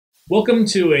Welcome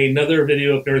to another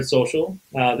video of Nerd Social.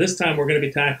 This time we're going to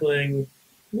be tackling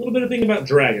a little bit of thing about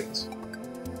dragons.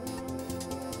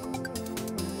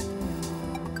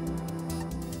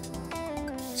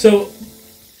 So,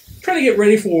 trying to get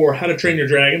ready for how to train your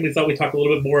dragon, we thought we'd talk a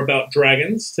little bit more about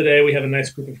dragons. Today we have a nice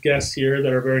group of guests here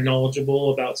that are very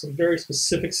knowledgeable about some very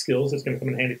specific skills that's going to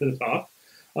come in handy to the top.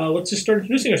 Let's just start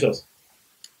introducing ourselves.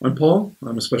 I'm Paul.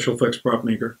 I'm a special effects prop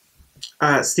maker.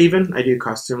 Steven. I do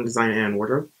costume design and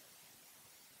wardrobe.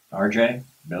 RJ,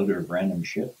 builder of random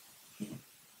shit.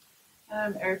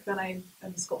 I'm Erica, and I'm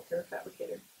a Sculpter,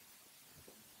 Fabricator.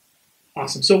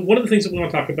 Awesome. So one of the things that we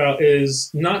want to talk about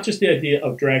is not just the idea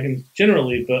of dragons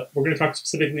generally, but we're going to talk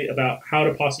specifically about how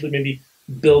to possibly maybe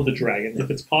build a dragon.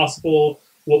 If it's possible,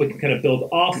 what we can kind of build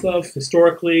off of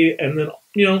historically, and then,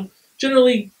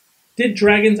 generally, did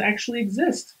dragons actually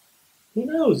exist? Who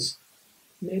knows?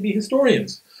 Maybe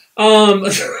historians.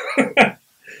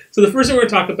 So the first thing we're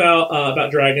going to talk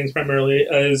about dragons primarily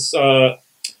is the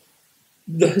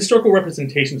historical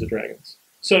representations of dragons.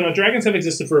 So now dragons have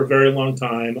existed for a very long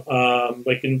time,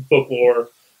 like in folklore.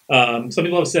 Some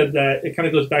people have said that it kind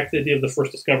of goes back to the idea of the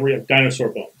first discovery of dinosaur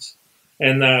bones.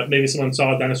 And maybe someone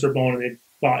saw a dinosaur bone and they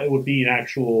thought it would be an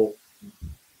actual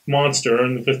monster.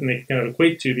 And the first thing they kind of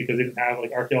equate to, because they didn't have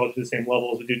like archaeology at the same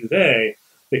level as we do today,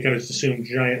 they kind of just assumed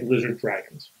giant lizard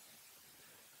dragons.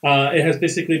 It has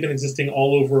basically been existing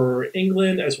all over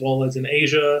England as well as in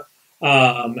Asia,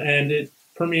 and it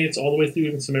permeates all the way through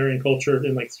even Sumerian culture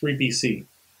in like 3 BC.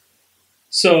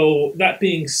 So that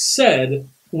being said,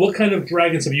 what kind of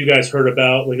dragons have you guys heard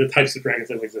about, like the types of dragons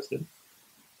that have existed?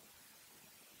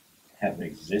 Have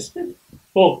existed?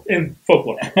 Well, in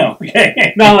folklore.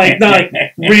 Okay. Not like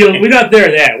real, we're not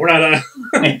there yet. We're not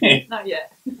Not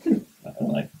yet.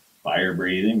 Like fire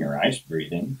breathing or ice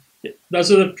breathing.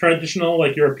 Those are the traditional,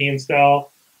 like European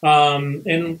style.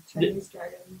 And Chinese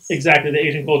dragons. Exactly, the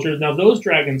Asian culture. Now, those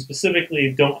dragons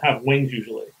specifically don't have wings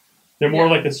usually. They're more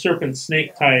like a serpent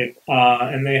snake type,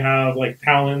 and they have like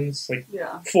talons, like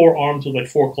 4 arms with like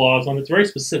 4 claws on it. It's very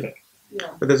specific. Yeah.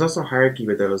 But there's also hierarchy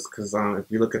with those, because if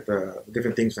you look at the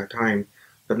different things at that time,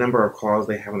 the number of claws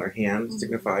they have on their hands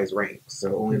signifies rank.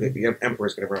 So only the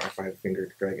emperors could ever have a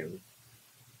 5-fingered dragon.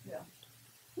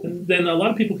 And then a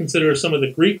lot of people consider some of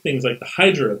the Greek things like the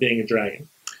Hydra being a dragon.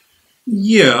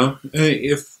 Yeah,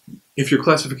 if your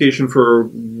classification for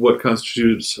what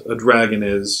constitutes a dragon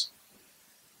is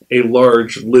a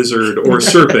large lizard or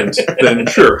serpent, then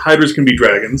sure, hydras can be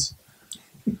dragons.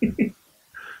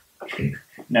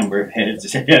 Number of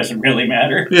heads, it doesn't really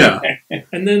matter. Yeah.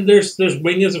 And then there's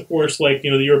wings, of course, like, the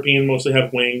European mostly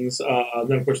have wings.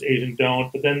 Then, of course, the Asian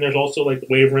don't. But then there's also, like, the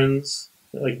wyverns,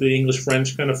 like the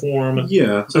English-French kind of form.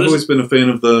 Yeah, So I've always been a fan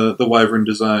of the wyvern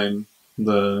design,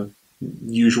 the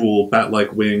usual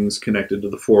bat-like wings connected to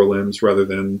the forelimbs rather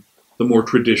than the more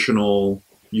traditional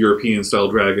European-style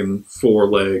dragon, 4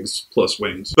 legs plus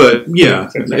wings. But yeah,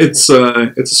 it's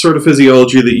a sort of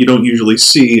physiology that you don't usually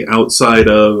see outside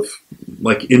of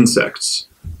like insects.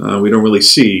 We don't really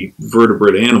see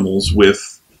vertebrate animals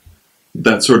with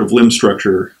that sort of limb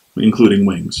structure, including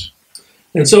wings.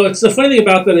 And so it's the funny thing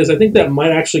about that is I think that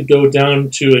might actually go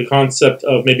down to a concept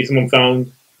of maybe someone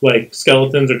found like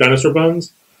skeletons or dinosaur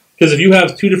bones. Because if you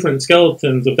have 2 different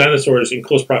skeletons of dinosaurs in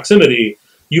close proximity,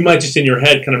 you might just in your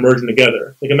head kind of merge them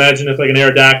together. Like imagine if like an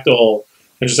Aerodactyl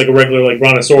and just like a regular like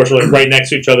Brontosaurus were like right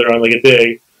next to each other on like a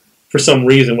dig, for some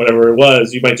reason, whatever it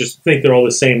was, you might just think they're all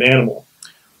the same animal.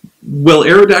 Well,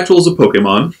 Aerodactyl is a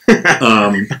Pokemon.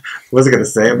 Wasn't going to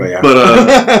say it, but yeah.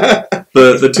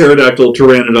 But the pterodactyl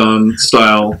pteranodon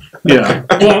style, yeah.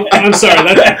 Well, I'm sorry.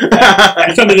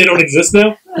 You tell me they don't exist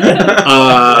now?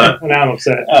 Now I'm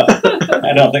upset.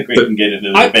 I don't think we can get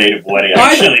into the debate of what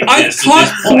actually exists.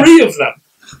 I've caught 3 of them.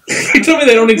 You tell me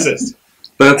they don't exist.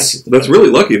 That's really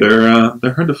lucky. They're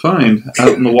hard to find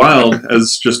out in the wild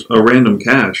as just a random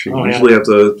cache. You usually have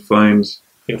to find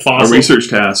a research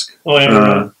task. Oh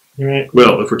yeah. You're right.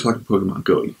 Well, if we're talking Pokemon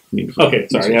Go, you need to find okay,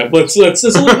 sorry. Yeah, let's it's a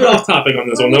little bit off topic on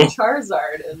this one, though.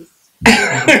 Charizard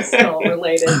is still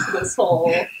related to this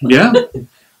whole. Yeah.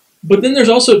 But then there's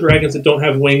also dragons that don't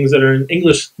have wings that are in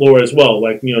English lore as well,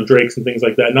 like drakes and things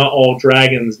like that. Not all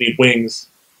dragons need wings.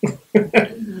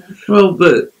 Well,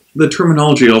 the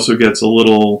terminology also gets a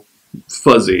little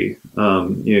fuzzy.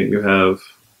 You have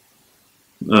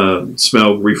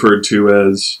Smaug referred to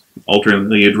as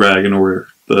alternately a dragon or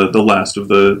the last of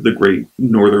the great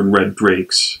northern red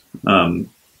drakes. And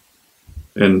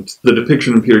the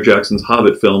depiction in Peter Jackson's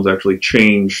Hobbit films actually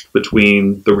changed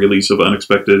between the release of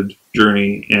Unexpected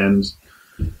Journey and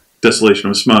Desolation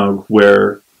of Smaug,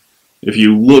 where if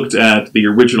you looked at the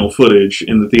original footage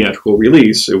in the theatrical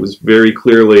release, it was very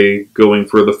clearly going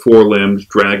for the four-limbed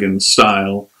dragon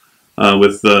style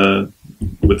with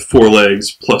four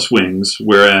legs plus wings,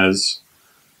 whereas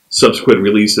subsequent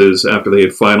releases, after they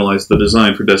had finalized the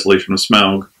design for Desolation of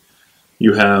Smaug,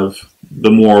 you have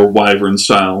the more wyvern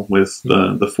style with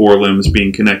the four limbs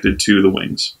being connected to the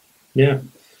wings. Yeah.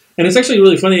 And it's actually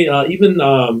really funny, even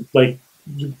like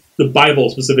the Bible,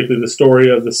 specifically the story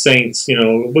of the saints, you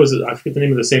know, what was it? I forget the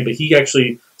name of the saint, but he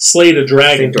actually slayed a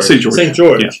dragon. St.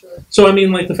 George. Yeah. So, I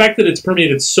mean, like, the fact that it's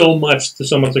permeated so much to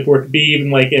so much, like, where it could be even,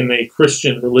 like, in a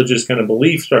Christian religious kind of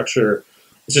belief structure,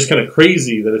 it's just kind of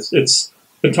crazy that it's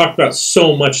been talked about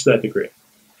so much to that degree.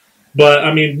 But,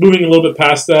 I mean, moving a little bit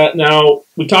past that, now,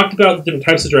 we talked about the different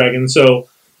types of dragons, so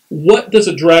what does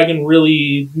a dragon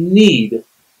really need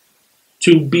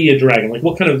to be a dragon? Like,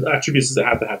 what kind of attributes does it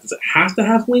have to have? Does it have to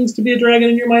have wings to be a dragon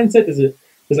in your mindset? Does it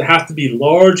have to be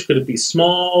large? Could it be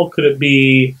small? Could it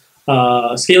be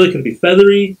scaly? Could it be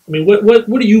feathery? I mean, what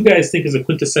do you guys think is a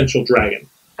quintessential dragon?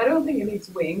 I don't think it needs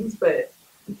wings, but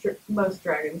most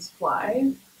dragons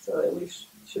fly, so at least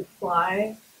should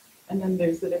fly. And then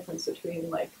there's the difference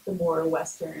between like the more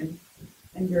Western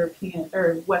and European,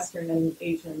 or Western and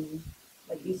Asian,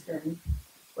 like Eastern,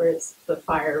 where it's the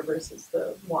fire versus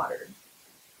the water.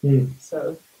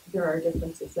 So there are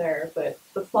differences there, but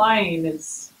the flying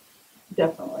is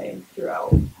definitely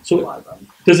throughout a lot of them.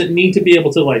 Does it need to be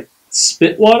able to like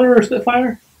spit water or spit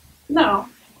fire? No.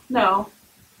 I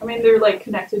mean, they're like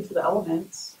connected to the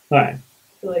elements. All right.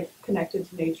 They're like connected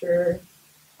to nature,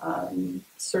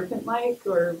 serpent-like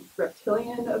or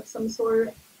reptilian of some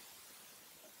sort.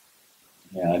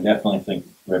 Yeah, I definitely think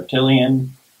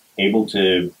reptilian, able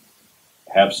to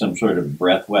have some sort of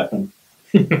breath weapon.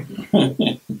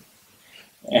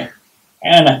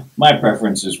 And my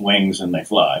preference is wings and they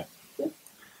fly.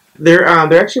 There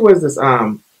actually was this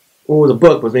the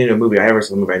book was made into a movie. I never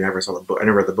saw the movie. I never saw the book. I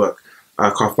never read the book.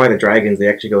 Called Flight of Dragons. They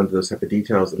actually go into those type of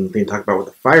details, and they talk about what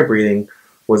the fire breathing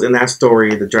was. In that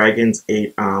story, the dragons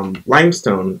ate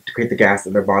limestone to create the gas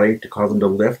in their body to cause them to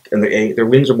lift, and their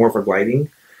wings are more for gliding.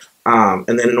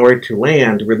 And then in order to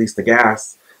land, to release the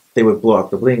gas, they would blow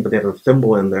up the bling, but they had a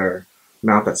thimble in their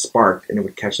mouth that sparked, and it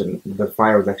would catch it. The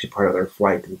fire was actually part of their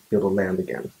flight to be able to land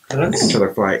again. Into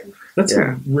their flight. That's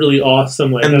a really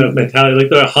awesome like kind of mentality, like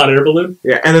the hot air balloon.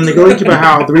 Yeah, and then they go into about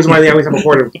how the reason why they always have a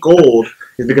hoard of gold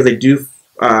is because they do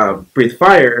breathe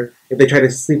fire. If they try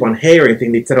to sleep on hay or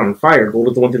anything, they'd set it on fire. Gold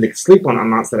is the one thing they can sleep on and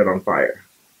not set it on fire.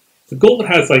 The gold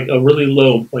has like a really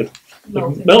low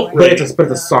melt rate, rate. but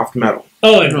it's a soft metal.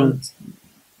 Oh, I know.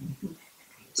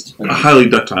 A highly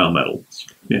ductile metal.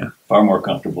 Yeah. Far more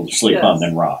comfortable to sleep on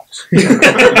than rocks.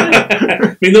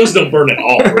 I mean, those don't burn at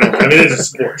all. Really. I mean, it's a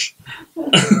scorch.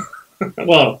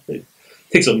 Well, it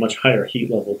takes a much higher heat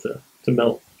level to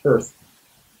melt Earth.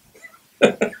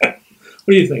 What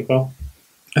do you think, Paul?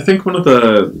 I think one of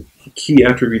the key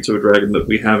attributes of a dragon that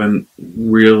we haven't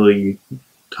really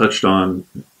touched on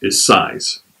is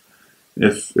size.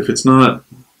 If it's not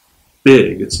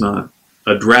big, it's not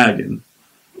a dragon.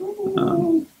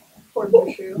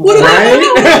 What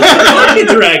about a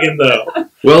dragon, though?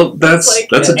 Well, that's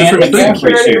a different thing.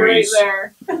 Series.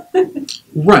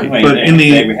 Right, but in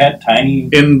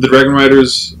the Dragon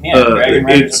Riders, Dragon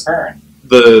Riders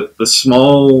the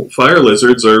small fire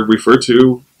lizards are referred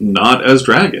to not as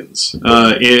dragons.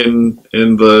 In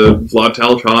the Vlad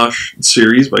Talatosh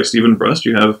series by Stephen Brust,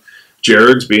 you have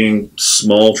Jerrigs being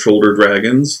small shoulder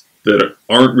dragons that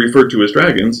aren't referred to as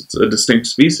dragons. It's a distinct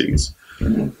species.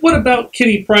 What about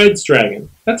Kitty Pryde's dragon?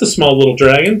 That's a small little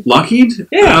dragon. Lockheed?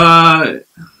 Yeah.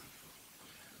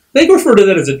 They refer to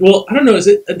that as I don't know, is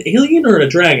it an alien or a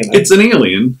dragon? It's an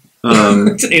alien.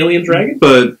 It's an alien dragon?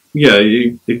 But, yeah,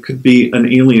 it could be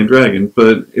an alien dragon.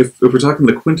 But if we're talking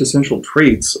the quintessential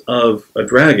traits of a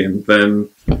dragon, then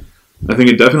I think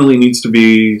it definitely needs to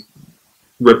be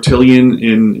reptilian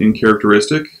in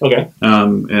characteristic. Okay.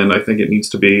 And I think it needs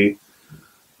to be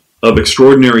of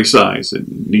extraordinary size. It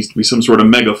needs to be some sort of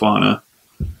megafauna.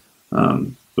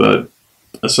 But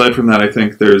aside from that, I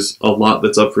think there's a lot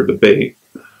that's up for debate.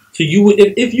 So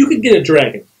if you could get a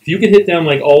dragon, if you could hit down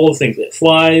like all the things, it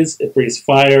flies, it breathes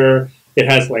fire, it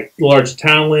has like large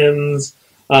talons,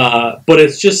 but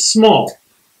it's just small,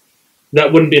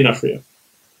 that wouldn't be enough for you.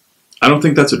 I don't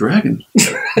think that's a dragon.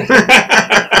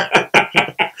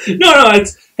 No,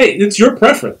 it's your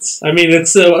preference. I mean,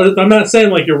 I'm not saying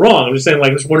like you're wrong. I'm just saying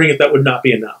like, I'm just wondering if that would not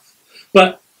be enough.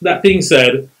 But that being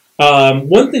said,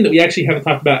 one thing that we actually haven't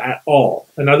talked about at all,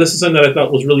 and now this is something that I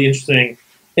thought was really interesting,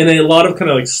 in a lot of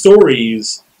kind of like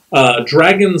stories,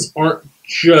 dragons aren't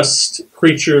just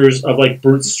creatures of like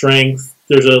brute strength,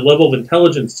 there's a level of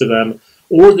intelligence to them,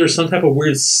 or there's some type of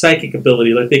weird psychic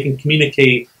ability, like they can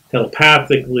communicate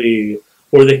telepathically,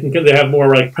 or they have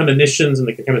more like premonitions and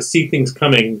they can kind of see things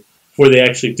coming before they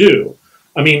actually do.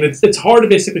 I mean, it's hard to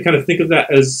basically kind of think of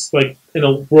that as like in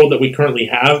a world that we currently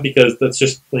have, because that's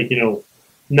just like, you know,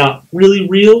 not really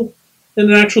real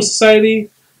in an actual society.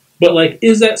 But like,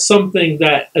 is that something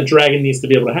that a dragon needs to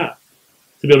be able to have?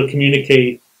 To be able to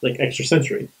communicate like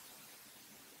extrasensory?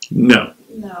 No.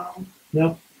 No.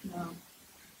 No? No.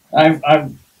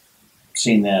 I've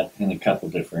seen that in a couple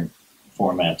different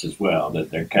formats as well, that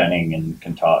they're cunning and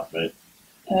can talk, but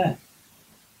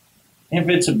if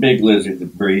it's a big lizard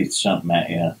that breathes something at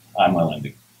you, I'm willing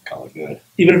to call it good.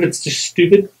 Even if it's just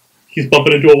stupid? He's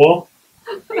bumping into a wall?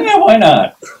 Yeah, why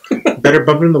not? Better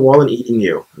bumping in the wall than eating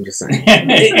you. I'm just saying.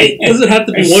 It doesn't have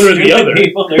to be one or the other.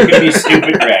 People, there can be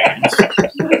stupid dragons.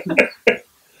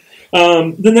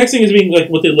 The next thing is being like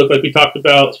what they look like. We talked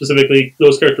about specifically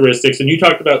those characteristics, and you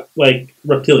talked about like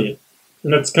reptilian,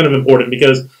 and that's kind of important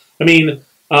because I mean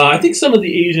I think some of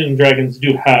the Asian dragons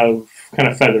do have kind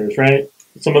of feathers, right?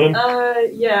 Some of them.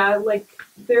 Yeah, like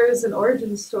there's an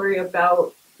origin story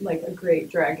about like a great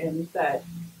dragon that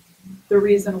the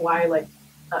reason why like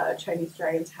Chinese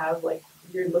dragons have like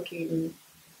weird looking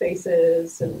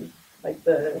faces and like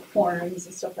the horns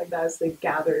and stuff like that is they've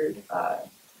gathered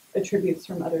attributes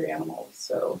from other animals.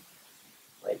 So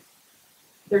like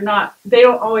they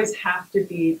don't always have to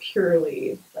be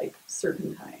purely like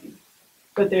certain kind,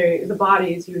 but the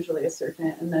body is usually a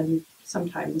certain, and then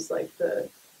sometimes like the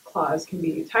claws can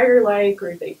be tiger-like,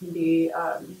 or they can be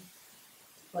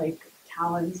like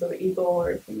talons of an eagle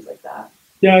or things like that.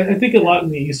 Yeah, I think a lot in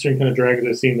the Eastern kind of dragons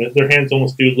I've seen that their hands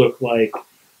almost do look like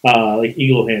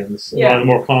eagle hands. A lot of the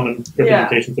more common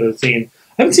representations that I've seen.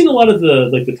 I haven't seen a lot of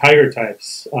the tiger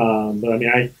types, but I mean,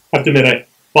 I have to admit,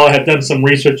 while I have done some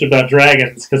research about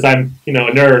dragons because I'm a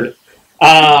nerd,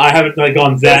 I haven't like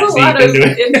gone that deep into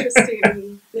it. There's a lot of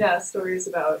interesting stories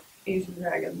about Asian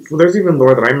dragons. Well, there's even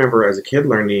lore that I remember as a kid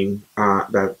learning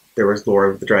that there was lore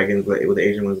of the dragons with the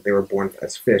Asian ones. They were born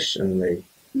as fish, and they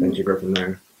then you grow from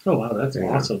there. Oh wow, that's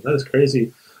awesome! That is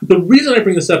crazy. The reason I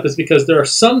bring this up is because there are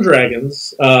some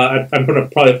dragons. I'm going to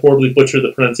probably horribly butcher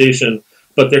the pronunciation,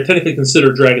 but they're technically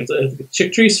considered dragons.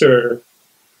 Chicktrice or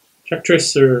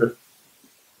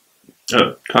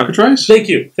cockatrice? Thank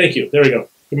you. There we go.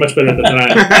 You're much better than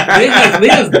I am. They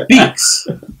have beaks.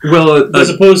 Well, as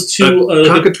opposed to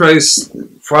cockatrice,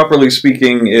 properly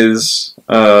speaking, is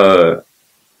a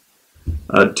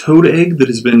toad egg that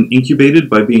has been incubated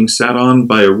by being sat on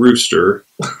by a rooster.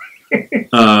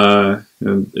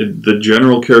 The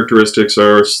general characteristics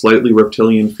are slightly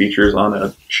reptilian features on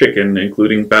a chicken,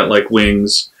 including bat-like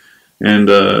wings and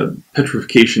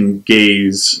petrification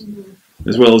gaze,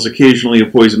 as well as occasionally a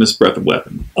poisonous breath of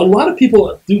weapon. A lot of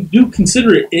people do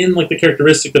consider it in like the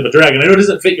characteristic of a dragon. I know it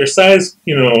doesn't fit your size,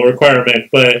 requirement,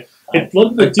 but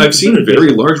I've seen very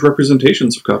large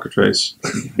representations of cockatrice.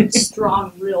 It's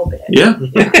drawn real big. Yeah.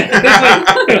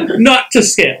 Not to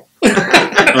scale.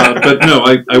 But no,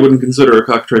 I wouldn't consider a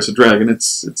cockatrice a dragon.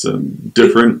 It's a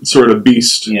different sort of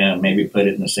beast. Yeah, maybe put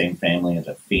it in the same family as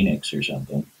a phoenix or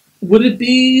something. Would it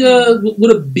be?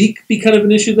 Would a beak be kind of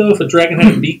an issue though? If a dragon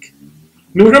had a beak, I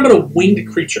mean, we're talking about a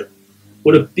winged creature.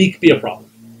 Would a beak be a problem?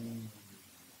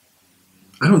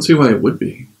 I don't see why it would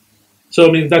be. So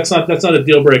I mean, that's not a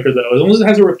deal breaker though. As long as it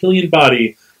has a reptilian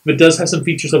body, if it does have some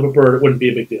features of a bird, it wouldn't be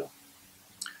a big deal.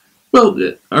 Well,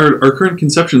 our current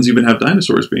conceptions even have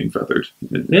dinosaurs being feathered.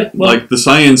 Yeah, well, like the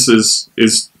science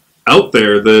is out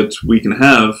there that we can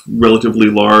have relatively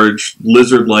large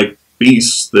lizard-like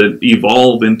beasts that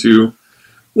evolve into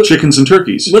chickens and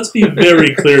turkeys. Let's be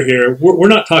very clear here. We're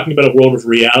not talking about a world of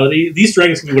reality. These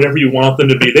dragons can be whatever you want them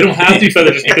to be. They don't have to be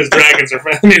feathered just because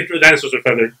dinosaurs are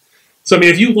feathered. So I mean,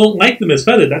 if you won't like them as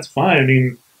feathered, that's fine. I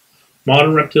mean,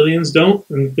 modern reptilians don't,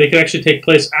 and they could actually take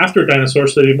place after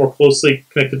dinosaurs, so they'd be more closely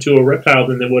connected to a reptile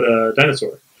than they would a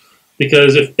dinosaur.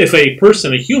 Because if a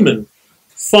person, a human,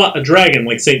 fought a dragon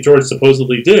like St. George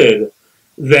supposedly did,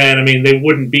 then, I mean, they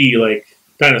wouldn't be like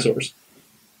dinosaurs.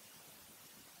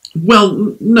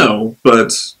 Well, no,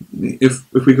 but if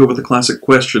we go with the classic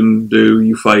question, do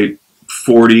you fight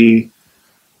 40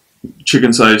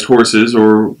 chicken-sized horses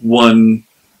or one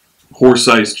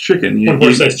horse-sized chicken? One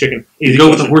horse-sized chicken. You go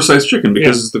with a horse-sized chicken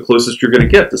because it's the closest you're going to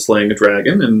get to slaying a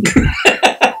dragon, and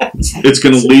it's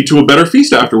going to lead to a better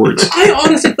feast afterwards. I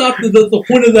honestly thought that the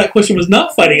point of that question was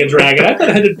not fighting a dragon. I thought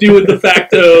it had to do with the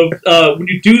fact of when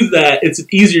you do that, it's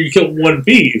easier you kill one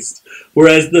beast.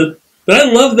 Whereas but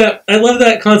I love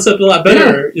that concept a lot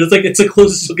better. Yeah. It's like it's the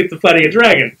closest you'll get to fighting a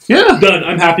dragon. Yeah, done.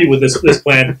 I'm happy with this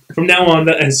plan. From now on,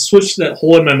 that has switched that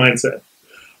hole in my mindset.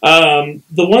 The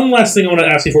one last thing I want to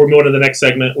ask you before we move on to the next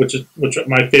segment, which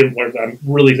my favorite part that I'm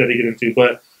really excited to get into,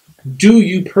 but do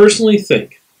you personally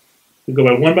think, we go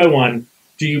by one,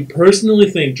 do you personally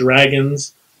think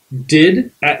dragons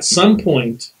did at some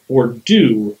point or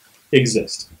do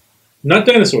exist? Not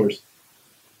dinosaurs,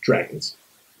 dragons.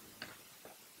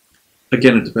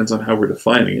 Again, it depends on how we're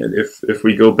defining it. If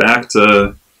we go back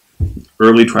to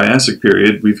early Triassic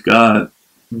period, we've got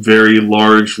very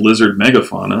large lizard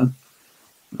megafauna.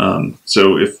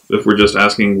 So if we're just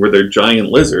asking were there giant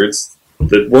lizards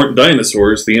that weren't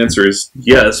dinosaurs, the answer is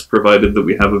yes, provided that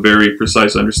we have a very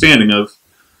precise understanding of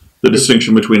the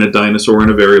distinction between a dinosaur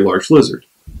and a very large lizard.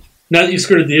 Now that you've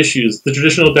skirted the issues, the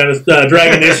traditional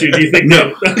dragon issue, do you think...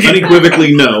 No,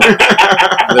 unequivocally no.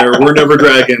 There were never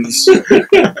dragons.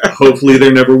 Hopefully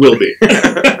there never will be.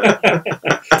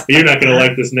 You're not going to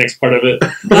like this next part of it.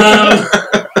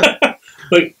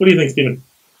 Like, what do you think, Stephen?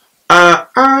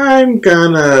 I'm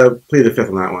gonna plead the fifth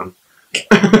on that one.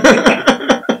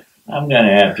 I'm going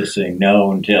to have to say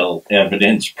no until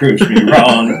evidence proves me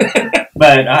wrong.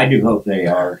 But I do hope they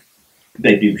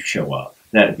do show up.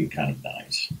 That'd be kind of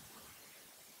nice.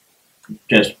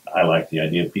 Just, I like the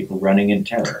idea of people running in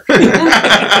terror.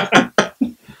 I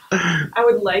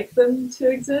would like them to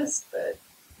exist,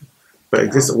 but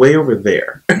just way over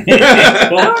there. I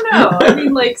don't know. I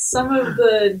mean, like, some of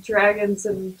the dragons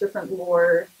in different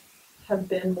lore have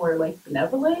been more, like,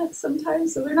 benevolent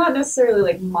sometimes, so they're not necessarily,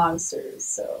 like, monsters,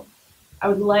 so I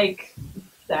would like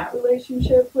that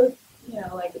relationship with, you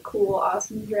know, like, a cool,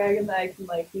 awesome dragon that I can,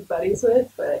 like, be buddies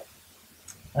with, but...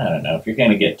 I don't know. If you're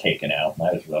going to get taken out,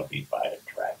 might as well be by a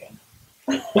dragon.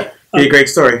 Be a great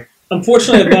story.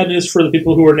 Unfortunately, I have bad news for the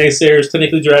people who are naysayers.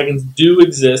 Technically, dragons do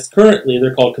exist. Currently,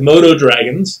 they're called Komodo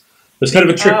dragons. It's kind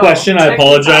of a trick question. I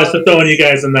apologize for throwing you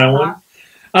guys in that one.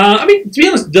 I mean, to be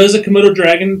honest, does a Komodo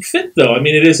dragon fit, though? I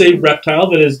mean, it is a reptile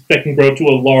that can grow to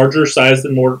a larger size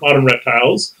than more modern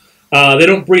reptiles. They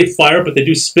don't breathe fire, but they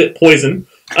do spit poison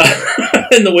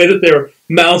in the way that their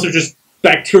mouths are just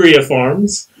bacteria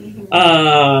farms.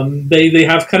 They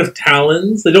have kind of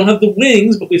talons. They don't have the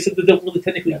wings, but we said they don't really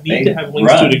technically need to have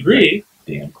wings to a degree.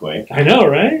 Damn quick. I know,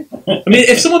 right? I mean,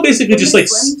 if someone basically just like...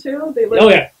 swim too? They live, oh,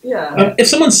 yeah. Yeah. If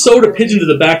someone sewed a pigeon to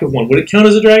the back of one, would it count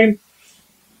as a dragon?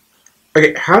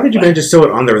 Okay, how did you manage to sew it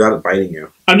on there without it biting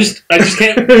you? I just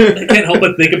can't I can't help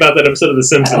but think about that episode of The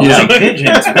Simpsons. I like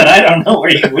pigeons, but I don't know where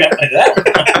you went with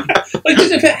that. Like,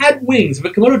 just if it had wings, if a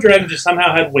Komodo dragon just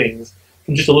somehow had wings,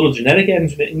 from just a little genetic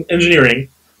engineering,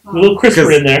 a little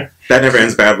CRISPR in there. That never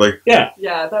ends badly. Yeah.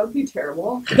 Yeah, that would be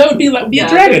terrible. That would be a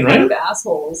dragon, right? Kind of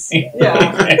assholes.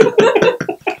 Yeah.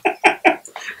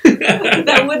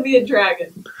 That would be a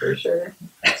dragon, for sure.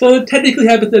 So technically,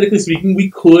 hypothetically speaking, we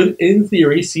could, in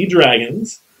theory, see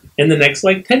dragons in the next,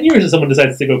 10 years if someone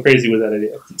decides to go crazy with that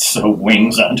idea. So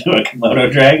wings onto a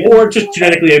Komodo dragon? Or just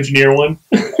genetically engineer one.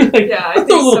 Yeah, I think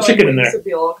throw a little chicken in there. would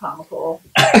be a little comical.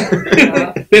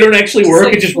 They don't actually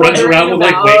work. It just runs around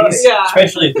with, wings. Yeah.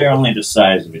 Especially if they're only the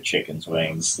size of a chicken's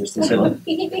wings. Just this little...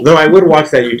 Though I would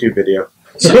watch that YouTube video.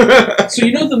 So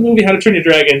you know the movie How to Train Your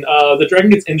Dragon? The dragon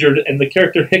gets injured, and the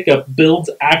character Hiccup builds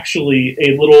actually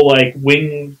a little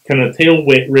wing kind of tail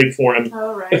rig for him.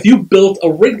 Oh, right. If you built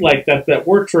a rig like that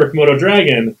worked for a Komodo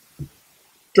dragon,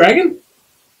 Throw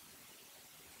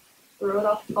it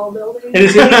off tall building. And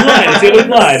it's able to glide. It's able to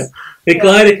glide. It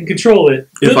glide. It can control it.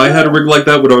 If I had a rig like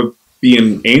that, would I be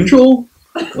an angel?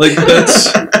 Like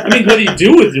that's. I mean, what do you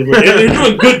do with your rig? If you're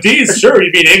doing good deeds, sure,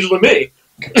 you'd be an angel to me.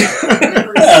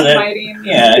 Fighting.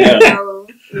 Yeah.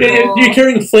 You're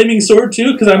carrying a flaming sword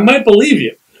too, because I might believe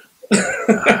you.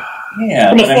 Yeah,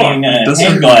 From but afar. I mean, a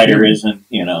hand glider isn't,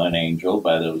 an angel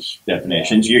by those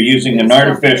definitions. You're using an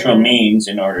artificial means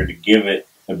in order to give it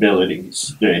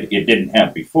abilities that it didn't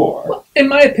have before. Well, in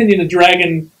my opinion, a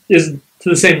dragon is to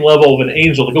the same level of an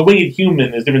angel. Like a winged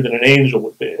human is different than an angel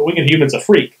would be. A winged human's a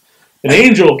freak. An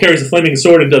angel carries a flaming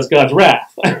sword and does God's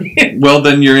wrath. Well,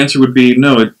 then your answer would be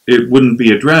no. It wouldn't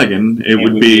be a dragon. It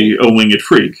would be a winged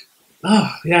freak.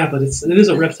 Oh, yeah, but it is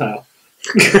a reptile.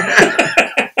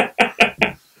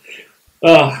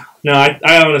 Oh, no,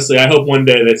 I honestly, I hope one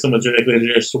day that someone genetically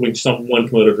engineers to wing one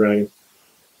Komodo dragon. Is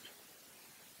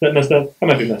that messed up? I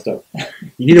might be messed up.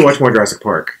 You need to watch more Jurassic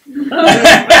Park.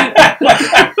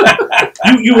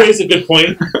 You raise a good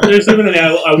point. There's even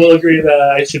I will agree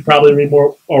that I should probably read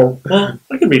more, I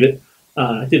could read it.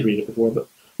 I did read it before, but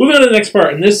moving on to the next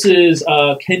part, and this is,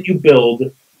 can you build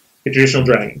a traditional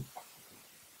dragon?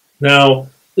 Now,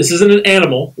 this isn't an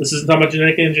animal. This isn't talking about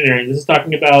genetic engineering. This is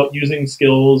talking about using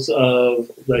skills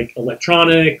of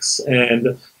electronics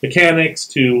and mechanics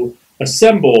to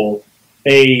assemble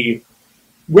a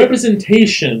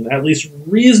representation, at least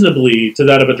reasonably, to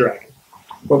that of a dragon.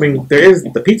 Well, I mean, there is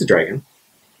the pizza dragon.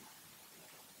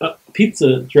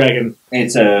 Pizza dragon.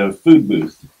 It's a food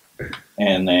booth,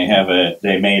 and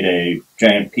they made a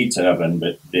giant pizza oven,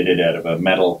 but did it out of a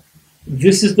metal.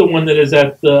 This is the one that is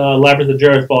at the Labyrinth of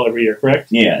Jareth Ball every year,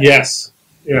 correct? Yeah. Yes.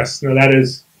 Yes. No, that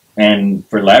is. And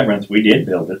for Labyrinth, we did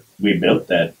build it. We built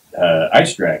that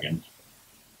ice dragon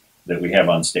that we have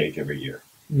on stage every year.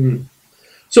 Mm.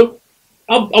 So,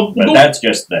 I'll But go. that's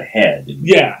just the head and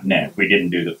Yeah. neck. We didn't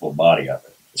do the full body of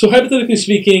it. So, hypothetically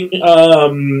speaking,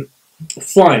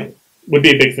 flying would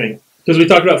be a big thing. Because we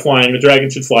talked about flying. The dragon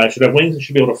should fly. It should have wings and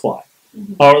should be able to fly.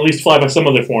 Or at least fly by some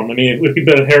other form. I mean, if we could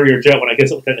build a Harrier jet one, I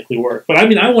guess it would technically work. But I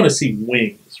mean, I want to see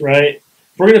wings, right?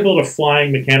 If we're going to build a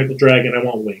flying mechanical dragon, I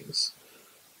want wings.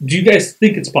 Do you guys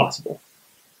think it's possible?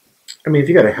 I mean, if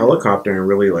you got a helicopter and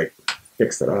really like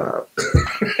fix it up.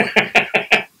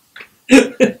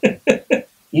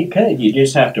 You could. You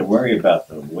just have to worry about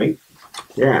the weight,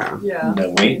 Yeah. Yeah.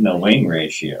 the weight and the wing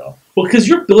ratio. Well, because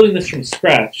you're building this from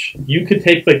scratch, you could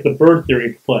take like the bird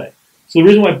theory to play. So the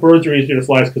reason why birds are easier to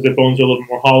fly is because their bones are a little bit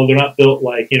more hollow. They're not built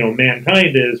like,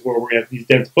 mankind is, where we have these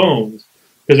dense bones,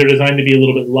 because they're designed to be a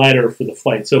little bit lighter for the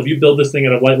flight. So if you build this thing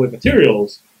out of lightweight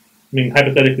materials, I mean,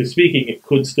 hypothetically speaking, it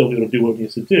could still be able to do what it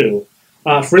needs to do.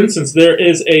 For instance, there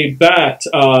is a bat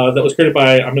that was created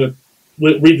by, I'm going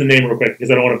to read the name real quick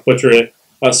because I don't want to butcher it,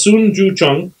 Sun Ju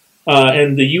Chung,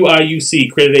 and the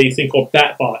UIUC created a thing called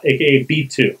BatBot, aka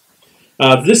B2.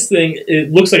 This thing,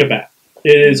 it looks like a bat.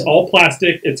 It is all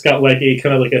plastic. It's got like a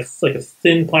kind of like a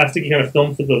thin plasticky kind of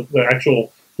film for the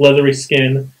actual leathery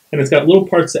skin, and it's got little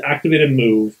parts that activate and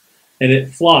move, and it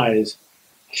flies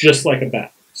just like a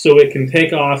bat. So it can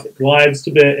take off, it glides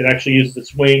a bit, it actually uses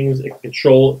its wings, it can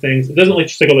control things. It doesn't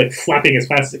just go like flapping as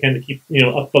fast as it can to keep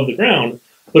up above the ground,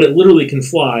 but it literally can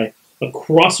fly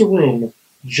across a room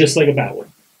just like a bat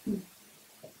would.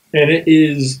 And it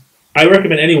is, I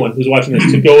recommend anyone who's watching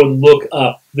this to go and look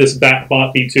up this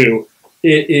BatBot B2.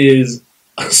 It is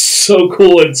so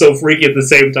cool and so freaky at the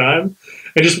same time.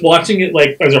 And just watching it,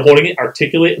 like, as they're holding it,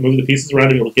 articulate and move the pieces around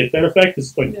to be able to get that effect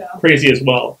is, like, crazy as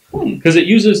well. Because it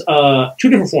uses two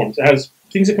different forms. It has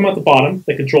things that come out the bottom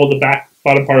that control the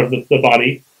bottom part of the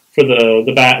body for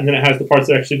the bat, and then it has the parts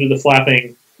that actually do the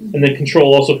flapping, and then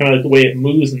control also kind of like the way it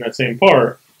moves in that same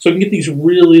part. So it can get these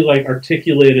really, like,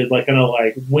 articulated, like, kind of,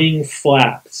 like, wing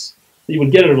flaps that you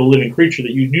would get out of a living creature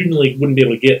that you usually wouldn't be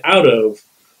able to get out of,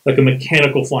 like, a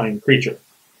mechanical flying creature.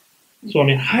 So, I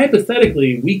mean,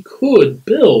 hypothetically, we could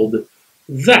build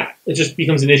that. It just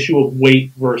becomes an issue of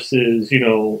weight versus,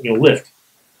 lift.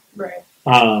 Right.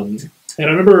 And I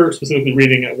remember specifically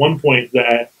reading at one point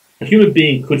that a human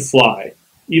being could fly,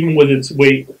 even with its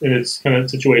weight in its kind of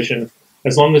situation,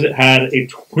 as long as it had a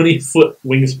 20-foot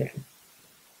wingspan.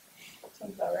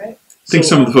 Sounds about right. I think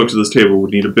some of the folks at this table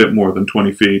would need a bit more than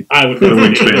 20 feet. I would definitely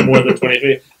need more than 20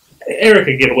 feet. Eric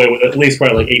could get away with at least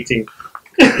probably like 18.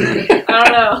 I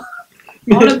don't know.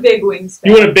 I want a big wingspan.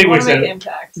 You want a big I want to wingspan. make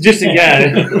impact. Just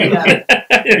again.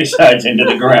 Besides into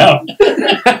the ground.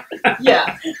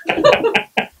 Yeah.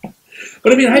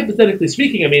 But I mean, hypothetically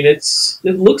speaking, I mean, it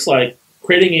looks like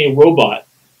creating a robot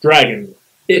dragon.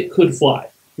 It could fly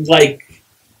like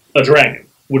a dragon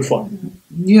would fly.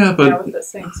 Mm-hmm. Yeah, but with the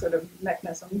same sort of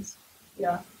mechanisms.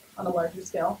 Yeah, on a larger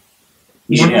scale.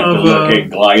 You One have to of, look at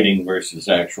gliding versus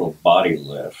actual body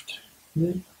lift.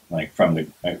 Yeah. Like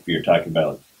if you're talking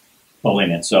about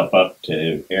pulling itself up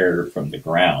to air from the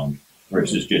ground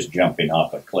versus just jumping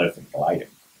off a cliff and gliding.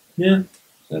 Yeah.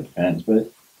 So it depends,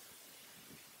 but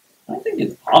I think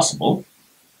it's possible.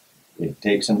 It'd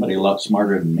take somebody a lot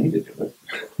smarter than me to do it.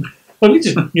 Well, we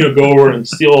just go over and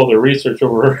steal all their research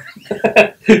over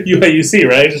UIUC,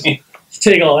 right? Just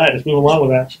take all that, just move along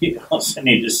with that. You also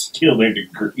need to steal their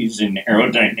degrees in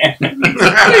aerodynamics.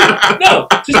 No,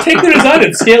 just take the design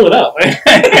and scale it up.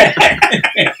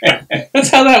 That's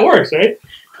how that works, right?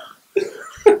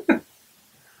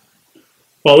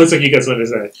 Well, it looks like you got something to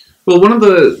say. well, one of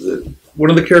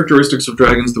the characteristics of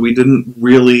dragons that we didn't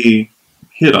really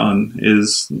hit on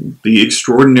is the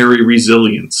extraordinary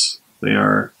resilience. They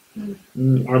are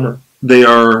Armor. They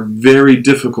are very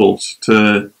difficult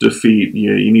to defeat.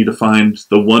 You need to find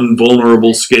the one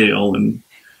vulnerable scale and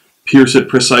pierce it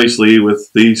precisely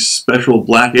with the special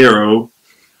black arrow.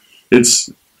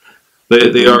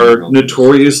 They are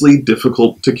notoriously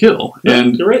difficult to kill. Yeah,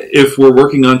 and you're right. if we're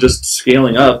working on just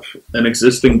scaling up an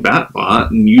existing BatBot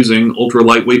and using ultra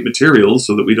lightweight materials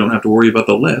so that we don't have to worry about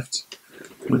the lift,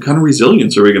 what kind of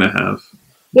resilience are we going to have?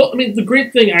 Well, I mean, the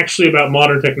great thing actually about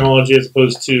modern technology as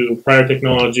opposed to prior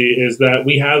technology is that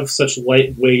we have such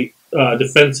lightweight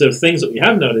defensive things that we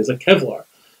have nowadays, like Kevlar.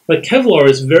 like Kevlar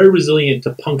is very resilient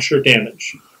to puncture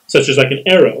damage, such as like an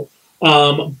arrow.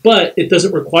 But it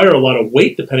doesn't require a lot of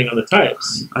weight depending on the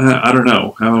types. I don't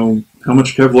know. How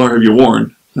much Kevlar have you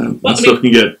worn? That stuff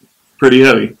can get pretty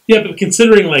heavy. Yeah, but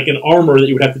considering like an armor that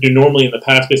you would have to do normally in the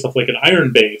past based off like an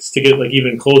iron base to get like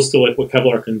even close to like what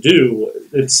Kevlar can do,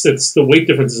 it's the weight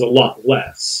difference is a lot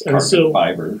less. And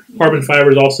carbon fiber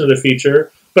is also another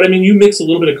feature. But I mean, you mix a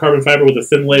little bit of carbon fiber with a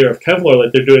thin layer of Kevlar,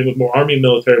 like they're doing with more Army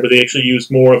military, where they actually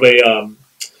use more of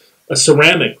a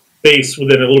ceramic base with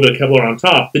a little bit of Kevlar on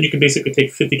top. Then you can basically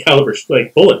take 50 caliber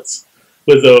like bullets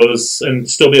with those and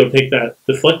still be able to take that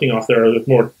deflecting off there with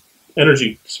more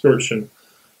energy dispersion.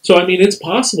 So I mean, it's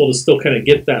possible to still kind of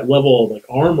get that level of like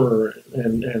armor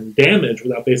and damage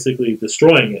without basically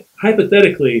destroying it.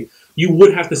 Hypothetically, you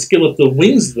would have to scale up the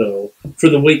wings though for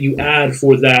the weight you add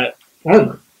for that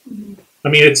armor. I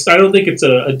mean, I don't think it's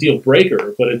a deal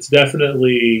breaker, but it's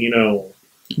definitely, you know...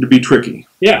 It'd be tricky.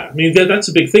 Yeah, I mean, that's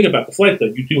a big thing about the flight, though.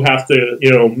 You do have to, you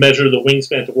know, measure the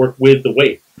wingspan to work with the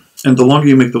weight. And the longer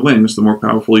you make the wings, the more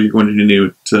powerful you're going to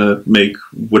need to make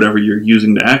whatever you're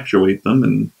using to actuate them.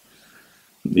 And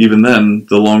even then,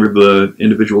 the longer the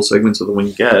individual segments of the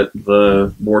wing get,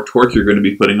 the more torque you're going to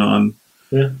be putting on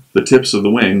the tips of the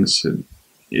wings.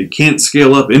 It can't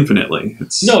scale up infinitely.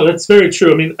 No, that's very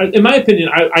true. I mean, in my opinion,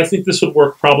 I think this would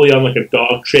work probably on like a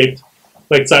dog-shaped,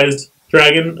 like sized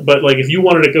dragon. But like if you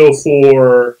wanted to go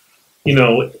for, you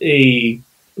know, a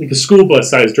school bus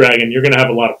sized dragon, you're going to have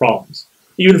a lot of problems.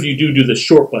 Even if you do the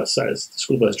short bus sized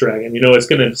school bus dragon, you know, it's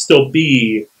going to still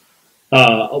be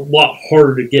a lot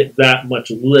harder to get that much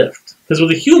lift. Because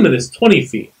with a human, it's 20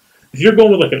 feet. If you're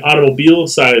going with like an automobile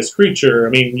sized creature, I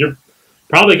mean, you're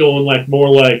probably going like more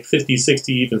like 50,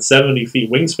 60, even 70 feet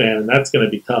wingspan, and that's going to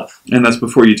be tough. And that's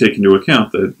before you take into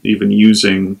account that even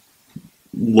using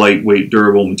lightweight,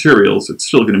 durable materials, it's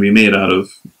still going to be made out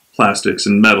of plastics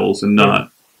and metals and not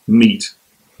meat.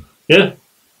 Yeah.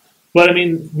 But, I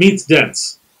mean, meat's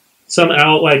dense.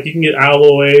 Like, you can get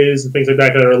alloys and things like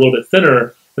that are a little bit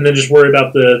thinner, and then just worry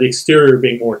about the exterior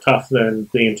being more tough than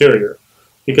the interior.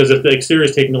 Because if the exterior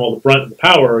is taking all the brunt and the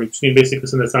power, you just need basically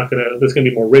something that's going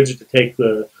to be more rigid to take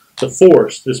the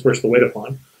force to disperse the weight upon.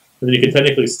 And then you can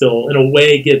technically still, in a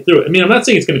way, get through it. I mean, I'm not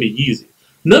saying it's going to be easy.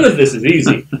 None of this is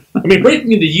easy. I mean,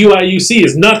 breaking into UIUC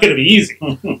is not going to be easy.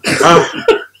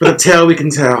 But a tale we can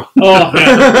tell. Oh,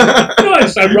 man.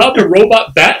 Gosh, I robbed a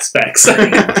robot bat specs.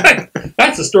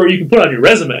 That's a story you can put on your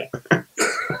resume.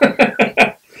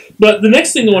 But the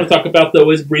next thing I want to talk about, though,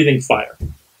 is breathing fire.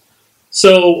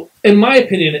 So, in my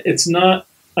opinion, it's not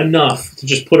enough to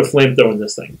just put a flamethrower in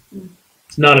this thing.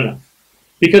 It's not enough.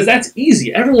 Because that's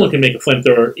easy. Everyone can make a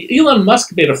flamethrower. Elon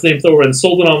Musk made a flamethrower and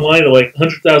sold it online to like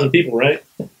 100,000 people, right?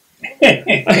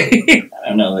 I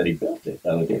don't know that he built it,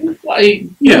 though, did he?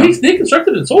 They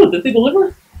constructed it and sold it. Did they deliver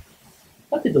it? I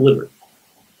thought they delivered it.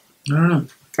 I don't know.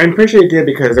 I'm pretty sure he did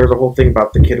because there was a whole thing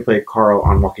about the kid who played Carl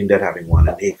on Walking Dead having one,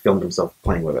 and he filmed himself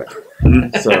playing with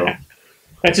it. So...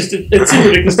 It seems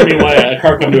ridiculous to me why a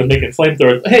car company would make a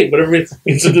flamethrower. Hey, whatever it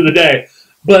means to the day.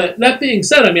 But that being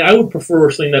said, I mean, I would prefer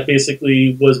something that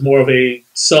basically was more of a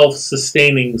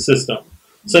self-sustaining system.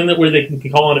 Something that where they can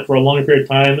call on it for a longer period of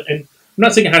time. And I'm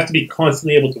not saying it has to be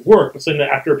constantly able to work, but something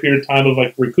that after a period of time of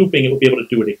like recouping, it would be able to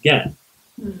do it again.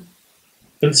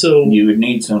 And so... You would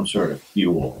need some sort of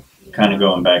fuel. Kind of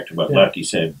going back to what Lucky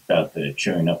said about the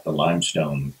chewing up the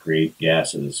limestone, create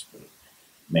gases.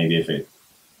 Maybe if it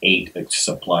ate a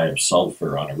supply of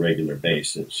sulfur on a regular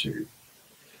basis.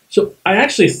 So I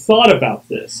actually thought about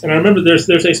this, and I remember there's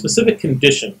a specific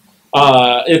condition.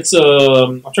 It's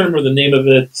I'm trying to remember the name of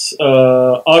it.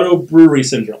 Auto brewery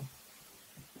syndrome.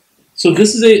 So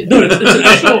this is it's an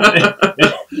actual.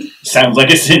 Sounds like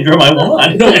a syndrome I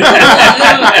want. No, you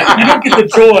don't get the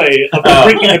joy of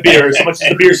drinking the beer so much as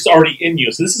the beer's already in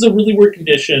you. So this is a really weird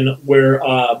condition where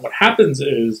what happens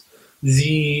is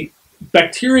the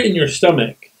bacteria in your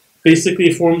stomach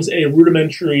basically forms a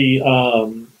rudimentary,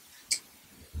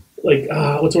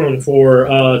 what's the word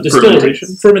for distillery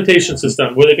fermentation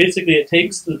system, where it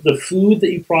takes the food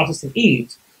that you process and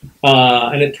eat,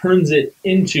 and it turns it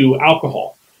into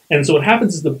alcohol. And so what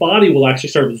happens is the body will actually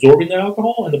start absorbing the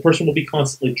alcohol, and the person will be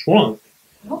constantly drunk.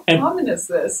 How common is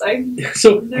this?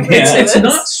 It's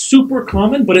not super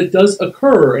common, but it does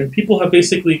occur, and people have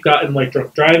basically gotten like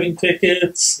drunk driving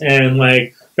tickets and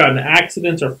like gotten in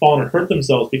accidents or fallen or hurt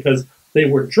themselves because they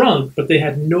were drunk, but they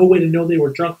had no way to know they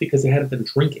were drunk because they hadn't been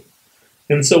drinking.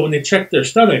 And so when they checked their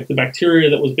stomach, the bacteria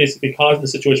that was basically causing the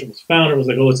situation was found. It was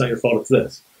like, oh, it's not your fault, it's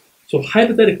this. So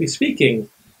hypothetically speaking,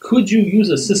 could you use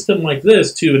a system like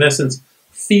this to, in essence,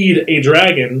 feed a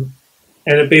dragon,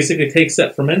 and it basically takes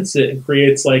that, ferments it, and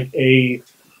creates like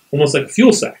almost like a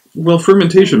fuel sack. Well,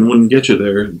 fermentation wouldn't get you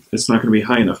there. It's not going to be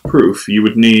high enough proof. You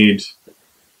would need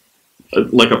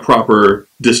like a proper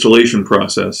distillation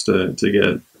process to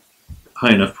get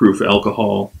high enough proof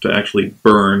alcohol to actually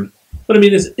burn. But I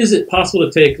mean, is it possible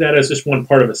to take that as just one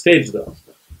part of a stage, though?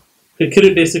 Could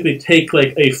it basically take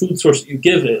like a food source that you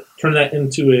give it, turn that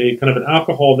into a kind of an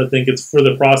alcohol that then gets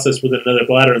further processed with another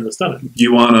bladder in the stomach?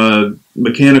 You want a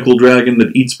mechanical dragon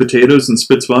that eats potatoes and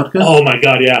spits vodka? Oh my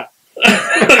god, yeah.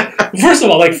 First of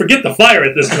all, like, forget the fire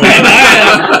at this point.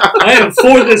 I am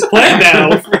for this plan now.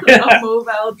 A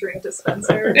mobile drink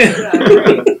dispenser. Yeah,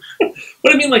 right.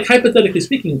 But I mean, like, hypothetically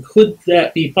speaking, could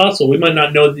that be possible? We might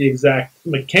not know the exact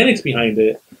mechanics behind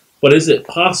it, but is it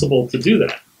possible to do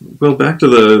that? Well, back to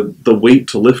the weight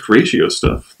to lift ratio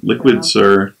stuff. Liquids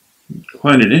are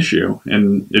quite an issue,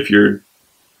 and if you're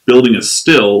building a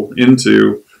still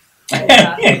into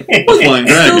Yeah. a flying Stills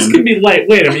dragon, can be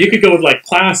lightweight. I mean, you could go with like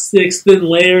plastics, thin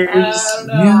layers. I don't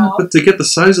know. yeah, but to get the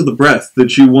size of the breath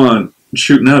that you want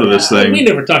shooting out of this Yeah. thing, We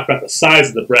never talked about the size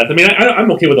of the breath. I mean,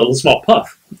 I'm okay with a small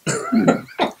puff. As long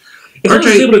as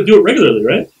RJ, you're able to do it regularly,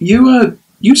 right?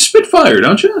 you spit fire,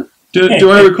 don't you?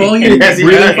 Do I recall you Yes, he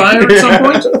breathing does. fire at some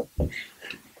point?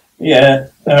 Yeah,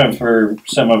 for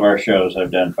some of our shows,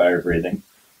 I've done fire breathing,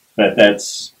 but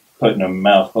that's putting a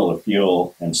mouthful of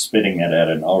fuel and spitting it at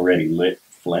an already lit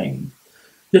flame.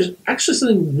 There's actually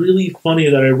something really funny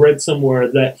that I read somewhere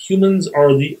that humans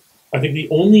are I think the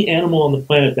only animal on the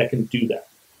planet that can do that.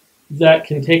 That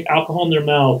can take alcohol in their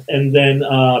mouth and then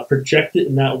project it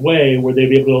in that way where they'd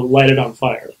be able to light it on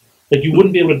fire. Like, you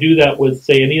wouldn't be able to do that with,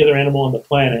 say, any other animal on the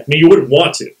planet. I mean, you wouldn't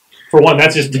want to. For one,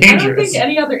 that's just I don't dangerous. think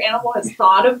any other animal has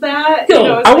thought of that. No, You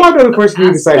know, it's I like want to know the person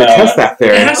who decided to test that It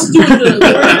there. has to do with we're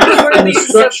the the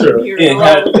structure. exception here. It a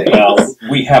lot had, of things. well,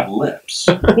 we have lips.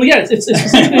 Well, yeah, it's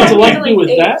I a lot to feel do with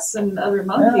like that. apes and other that's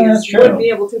monkeys true. would be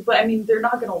able to, but I mean, they're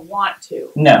not going to want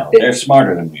to. No, they're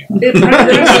smarter than we are. It They're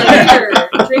probably- just like, here,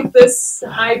 drink this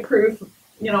high proof,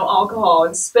 alcohol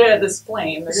and spit at this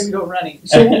flame. They're going to go running.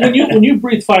 So when you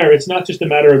breathe fire, it's not just a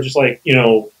matter of just like,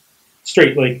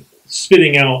 straight like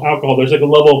spitting out alcohol. There's like a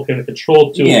level of kind of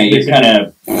control to Yeah, it. you basically.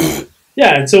 kind of,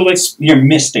 Yeah, and so like you're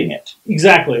misting it.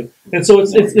 exactly, and so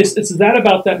it's that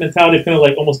about that mentality of kind of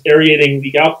like almost aerating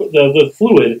the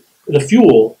fluid, the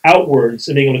fuel outwards,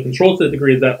 and being able to control it to the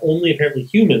degree that only apparently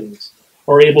humans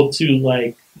are able to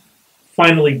like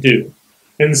finally do.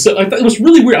 And so I thought it was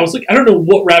really weird. I was like, I don't know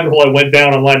what rabbit hole I went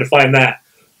down online to find that,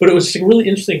 but it was just a really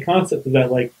interesting concept of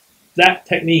that. Like, that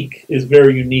technique is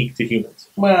very unique to humans.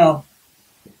 Well,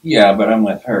 yeah, but I'm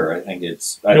with her. I think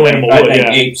I No think, animal I would, think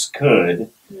yeah. apes could.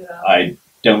 Yeah. I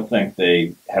don't think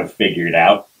they have figured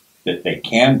out that they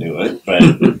can do it, but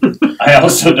I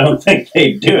also don't think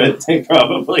they do it. They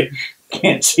probably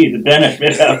can't see the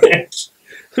benefit of it.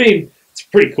 I mean, it's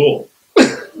pretty cool.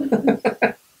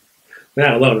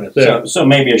 That alone right there. So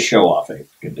maybe a show-off ape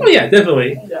could do Oh yeah,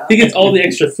 definitely. Yeah. He gets all the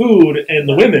extra food and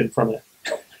the women from it.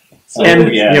 So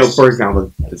And, yes. birds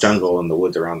down the jungle and the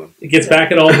woods around them. it gets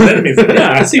back at all his enemies.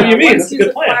 Yeah, I see what you mean. Once That's a he's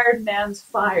good plan. acquired man's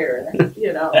fire,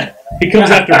 He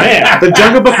comes after man. The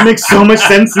Jungle Book makes so much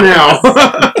sense now.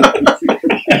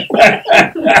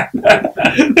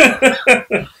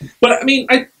 But I mean,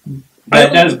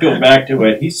 That does go back to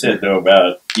what he said, though,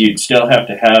 about you'd still have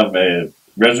to have a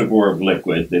reservoir of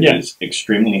liquid that is Yeah.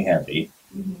 extremely heavy,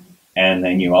 Mhm. and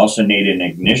then you also need an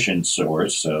ignition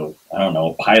source, so, I don't know,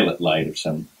 a pilot light or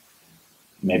some,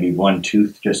 maybe one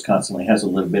tooth just constantly has a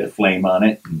little bit of flame on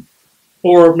it.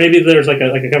 or maybe there's like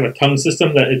a kind of a tongue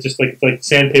system that it just like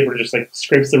sandpaper just like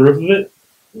scrapes the roof of it,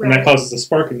 and that Right. causes a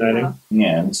spark igniting. Yeah.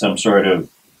 Yeah, and some sort of,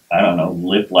 I don't know,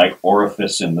 lip-like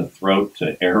orifice in the throat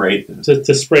to aerate the...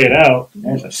 To spray it out.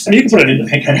 There's a You can put it sentence in- I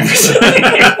think I never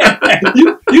said.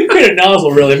 you can create a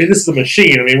nozzle, really. I mean, this is a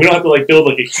machine. I mean, we don't have to like build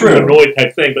like a True. humanoid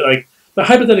type thing, but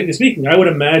hypothetically speaking, I would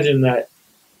imagine that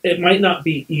it might not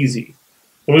be easy,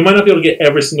 and we might not be able to get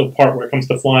every single part when it comes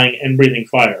to flying and breathing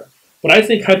fire. But I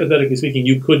think, hypothetically speaking,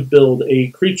 you could build a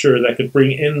creature that could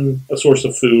bring in a source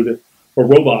of food or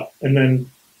robot, and then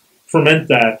ferment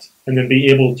that, and then be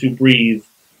able to breathe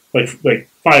like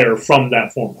fire from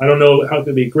that form. I don't know how it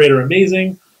could be great or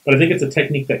amazing, but I think it's a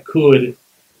technique that could,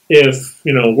 if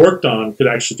worked on, could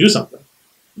actually do something.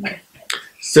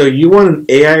 So you want an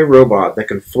AI robot that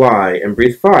can fly and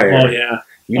breathe fire. Oh yeah,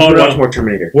 You Oh, need to no. watch more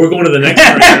Terminator. we're going to the next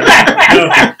part.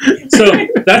 No. So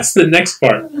that's the next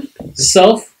part.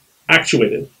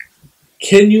 Self-actuated.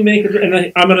 Can you make it?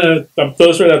 And I'm gonna throw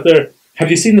this right out there. Have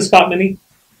you seen the Spot Mini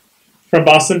from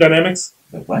Boston Dynamics?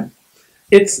 What?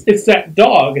 It's that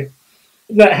dog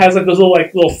that has like those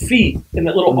little feet and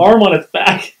that little arm on its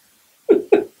back,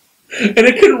 and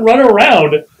it can run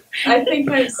around I think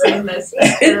I've seen this.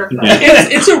 It's terrifying.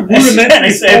 It's a I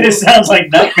rudimentary. said this sounds like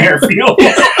nightmare fuel.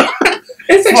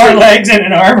 It's Four actually legs and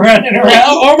an arm running around.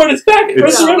 arm on its back. It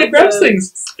runs It's- around and grabs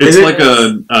things. It's Is it- like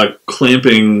a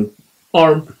clamping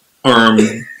Arm. arm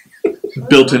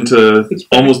built into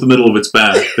almost the middle of its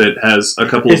back that has a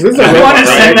couple Is this a I robot, want to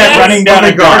right? send that Yes. running down Oh my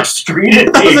a dark gosh. street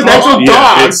at That was people. an actual Yeah,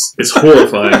 dog. it's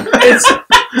horrifying.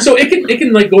 So it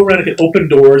can like go around, it can open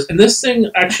doors, and this thing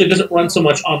actually doesn't run so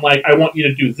much on like I want you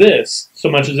to do this, so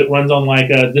much as it runs on like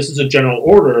this is a general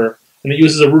order, and it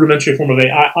uses a rudimentary form of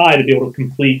AI to be able to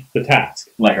complete the task.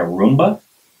 Like a Roomba?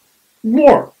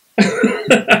 More.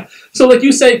 So like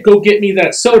you say, go get me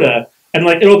that soda, and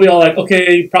like it'll be all like,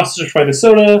 okay, processor try the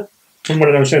soda. From what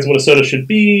it understands what a soda should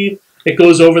be, it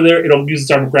goes over there, it'll use its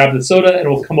arm to grab the soda, and it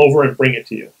will come over and bring it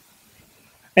to you.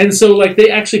 And so like they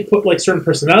actually put like certain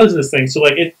personalities in this thing, so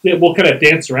like it will kind of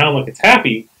dance around like it's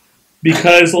happy,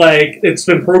 because like it's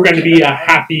been programmed to be a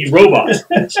happy robot.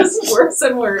 It's just worse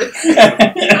and worse.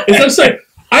 And so I'm sorry,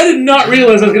 I did not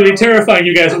realize I was going to be terrifying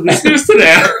you guys with this news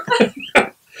today.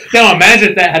 Now imagine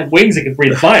if that had wings that could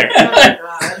breathe fire. Oh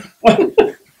my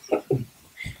god.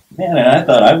 Man, and I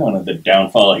thought I wanted the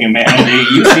downfall of humanity.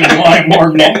 You seem to want it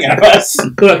more than any of us.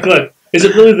 Look, is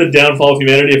it really the downfall of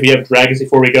humanity if we have dragons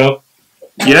before we go?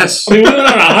 Yes. I mean, we went on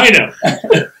a high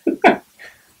note.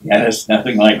 Yeah, there's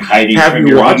nothing like hiding Have from you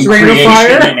your watched own Reign of creation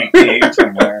Fire? in a cave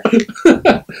somewhere.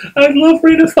 I love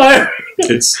Reign of Fire.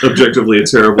 It's objectively a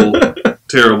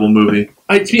terrible movie.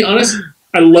 To be honest,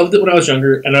 I loved it when I was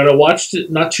younger, and I watched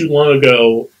it not too long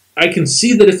ago. I can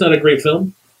see that it's not a great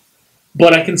film,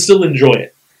 but I can still enjoy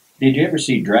it. Did you ever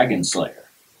see Dragon Slayer?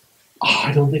 Oh,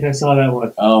 I don't think I saw that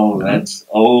one. Oh, that's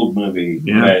old movie,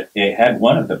 Yeah. but it had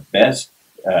one of the best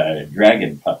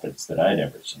dragon puppets that I'd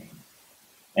ever seen.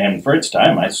 And for its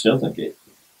time, I still think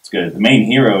it's good. The main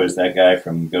hero is that guy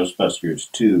from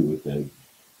Ghostbusters 2 with the...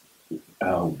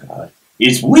 Oh, God.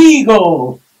 It's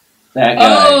Weagle! That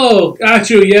guy. Oh, got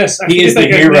you. Yes, I He is the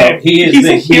forget that guy's hero. name. He is He's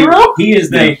the a hero. He is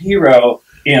the hero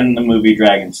in the movie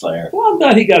Dragon Slayer. Well, I'm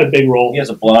glad he got a big role. He has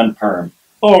a blonde perm.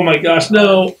 Oh my gosh,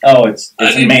 no! Oh, it's I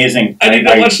didn't- amazing. I need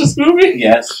to watch this movie.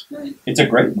 Yes, it's a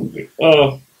great movie.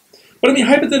 Oh, but I mean,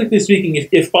 hypothetically speaking,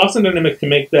 if Boston Dynamics can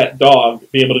make that dog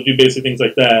be able to do basic things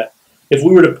like that, if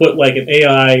we were to put like an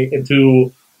AI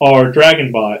into our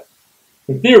Dragon Bot,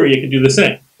 in theory, it could do the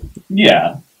same.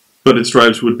 Yeah, But its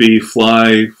drives would be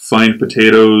fly, find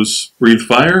potatoes, breathe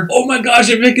fire. Oh my gosh,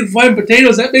 if it can find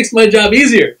potatoes, that makes my job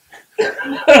easier.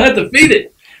 I don't have to feed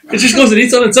it. It just goes and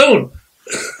eats on its own.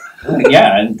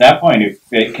 yeah. And at that point, if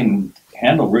it can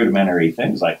handle rudimentary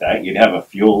things like that, you'd have a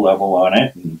fuel level on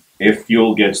it, and if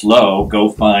fuel gets low, go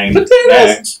find Potatoes!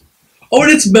 X. Oh,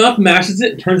 and its mouth mashes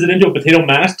it and turns it into a potato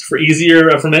mash for easier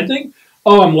fermenting?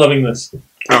 Oh, I'm loving this.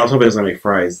 I was hoping it was going to make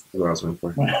fries. That's what I was hoping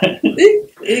for.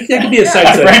 That could be a side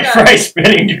A set. French fry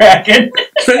spinning dragon.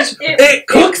 It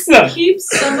cooks them! It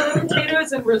keeps some of the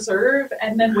potatoes in reserve,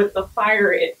 and then with the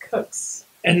fire, it cooks.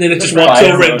 And then it just The walks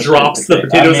fire over and roast drops the potato.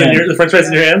 potatoes I'm in in. the french fries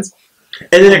in your hands.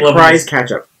 And then I it love cries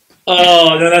ketchup.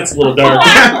 Oh, no, that's a little dark.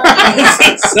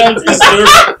 That sounds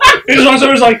disturbing. He just walks over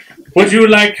and is like, would you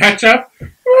like ketchup?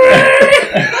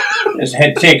 Just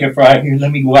head take a fry here.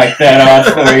 Let me wipe that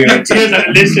off for you. It's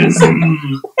delicious.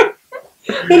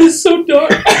 That is so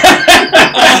dark.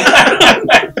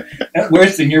 That's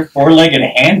worse than your four-legged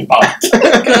hand bot.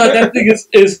 God, that thing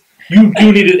is you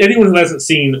do need it. Anyone who hasn't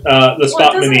seen the Well, it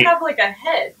Spot doesn't Mini, have like a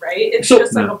head, right? It's So-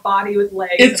 just like a body with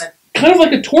legs It's and kind of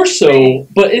like a torso,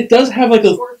 but it does have like a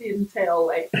a scorpion tail,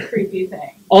 like creepy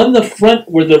thing. on the front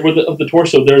where of the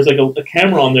torso. There's like a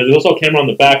camera on there. There's also a camera on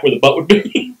the back where the butt would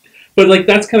be. But like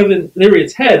that's kind of in theory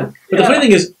its head. But the Yeah. funny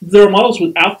thing is, there are models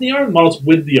without the arm, models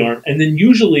with the arm, and then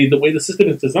usually the way the system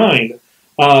is designed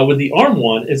with the arm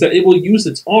one is that it will use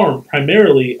its arm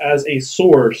primarily as a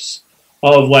source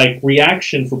of like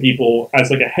reaction for people,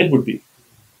 as like a head would be.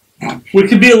 Which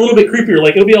could be a little bit creepier.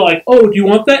 Like it'll be all like, "Oh, do you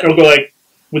want that?" And it'll go like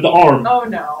with the arm. Oh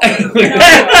no.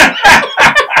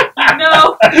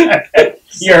 No.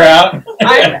 You're out.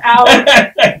 I'm out.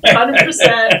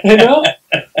 100%. You know?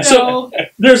 So No.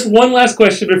 there's one last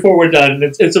question before we're done. And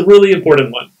it's a really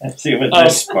important one. Let's see what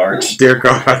this sparks. Dear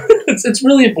God. It's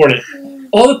really important.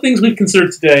 All the things we've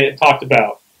considered today and talked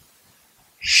about.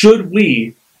 Should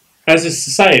we, as a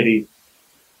society,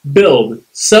 build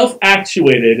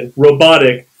self-actuated,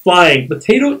 robotic, flying,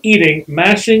 potato-eating,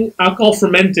 mashing,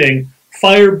 alcohol-fermenting,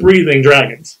 fire-breathing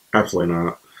dragons? Absolutely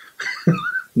not.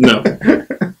 No.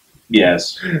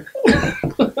 Yes.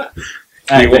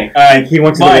 I think He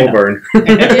wants to Why the not? burn.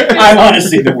 I want to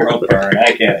see the world burn.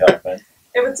 I can't help it.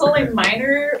 If it's only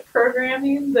minor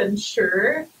programming, then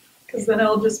sure. because then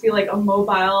it'll just be like a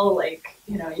mobile, like,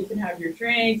 you know, you can have your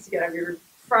drinks, you can have your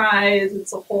fries,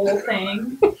 it's a whole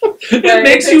thing. It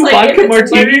makes you vodka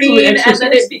martinis with extra and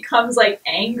then it becomes like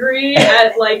angry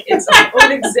at like its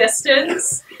own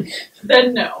existence,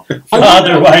 then no.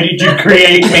 Father, why did you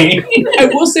create me? I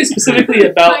will say specifically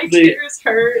about My the. tears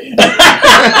hurt.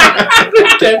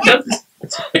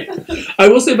 I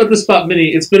will say about the Spot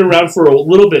Mini, it's been around for a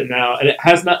little bit now, and it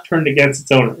has not turned against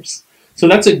its owners. So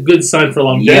that's a good sign for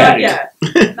longevity.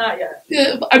 Not yet.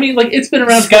 Yeah, I mean, like, it's been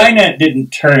around. Skynet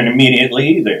didn't turn immediately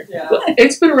either. Yeah.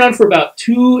 It's been around for about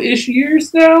 2-ish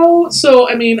years now. So,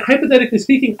 I mean, hypothetically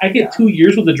speaking, I get 2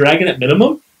 years with the Dragon at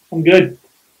minimum. I'm good.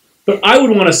 But I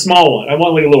would want a small one. I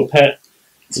want like a little pet.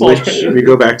 Which, if we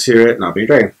go back to it, not being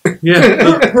dragon.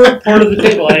 Yeah. Per part of the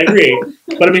table, I agree.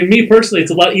 But I mean, me personally,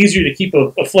 it's a lot easier to keep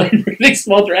a flame-breathing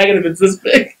small dragon if it's this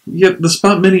big. Yet the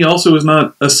Spot Mini also is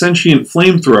not a sentient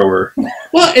flamethrower.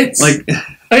 Well, it's Like,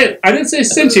 I didn't say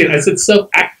sentient. I said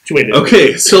self-actuated.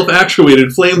 okay,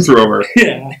 self-actuated flamethrower.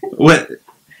 Yeah. What?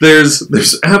 There's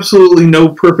absolutely no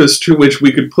purpose to which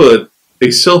we could put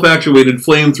a self-actuated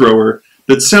flamethrower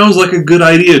that sounds like a good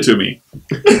idea to me.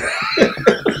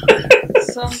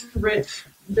 Some rich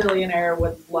billionaire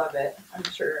would love it, I'm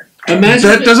sure. Imagine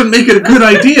That doesn't make it a good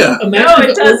idea. Imagine No, it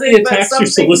if it only doesn't, but attacks your some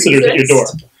things solicitors at your door.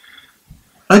 exist.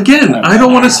 Again, I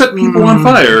don't want to set people on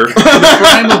fire for the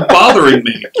crime of bothering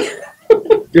me.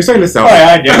 You're starting to sell. Boy,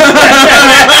 I do.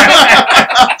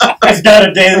 It's not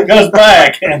a day that goes by I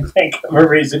can't think of a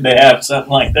reason to have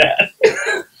something like that.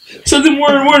 So then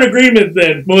we're in agreement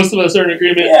then. Most of us are in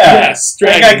agreement. Yeah. Yes,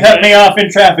 That dragon. guy cut me off in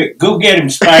traffic. Go get him,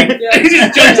 Spike. He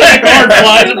just jumps out of the car and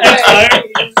flies and puts fire.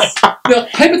 Now,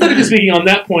 hypothetically speaking, on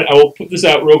that point, I will put this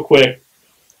out real quick.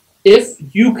 If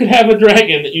you could have a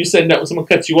dragon that you send out when someone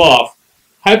cuts you off,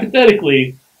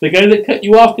 hypothetically, the guy that cut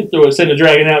you off could send a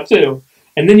dragon out too.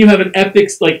 And then you have an epic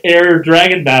like air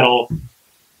dragon battle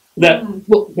that,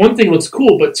 well, one thing looks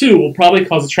cool, but two, will probably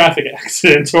cause a traffic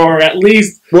accident, or at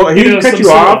least... Well, if he you know, cut some you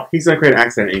sort off, of- he's going to create an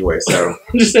accident anyway, so...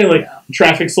 I'm just saying, like,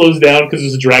 traffic slows down because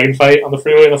there's a dragon fight on the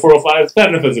freeway on the 405. It's bad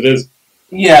enough as it is.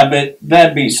 Yeah, but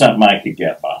that'd be something I could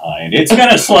get behind. It's going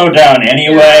to slow down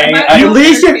anyway. Yeah, At I,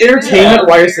 least you have entertainment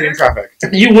while you're sitting in traffic.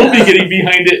 You will be getting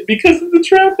behind it because of the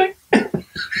traffic.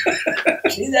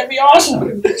 see, that'd be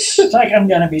awesome. It's like I'm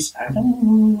going to be...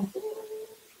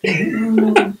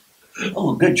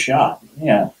 Oh, good shot.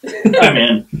 Yeah. I'm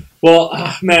in. Well,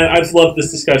 man, I've loved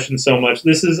this discussion so much.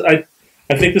 This is, I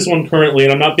think this one currently,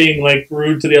 and I'm not being like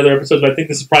rude to the other episodes, but I think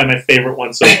this is probably my favorite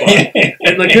one so far.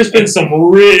 And like, there's been some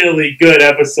really good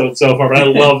episodes so far, but I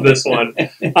love this one.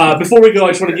 Before we go, I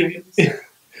just want to give you,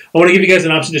 you guys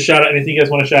an option to shout out anything you guys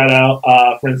want to shout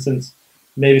out. For instance,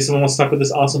 maybe someone wants to talk about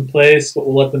this awesome place, but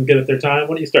we'll let them get it their time. Why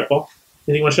don't you start, Paul?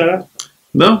 Anything you want to shout out?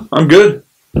 No, I'm good.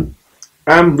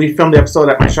 We filmed the episode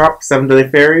at my shop, 7 Daily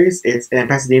Fairies. It's in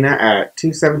Pasadena at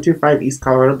 2725 East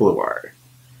Colorado Boulevard.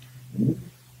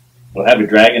 We'll have a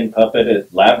dragon puppet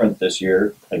at Labyrinth this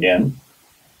year again.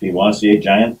 If you want to see a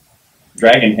giant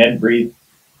dragon head breathe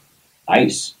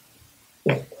ice.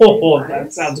 Oh,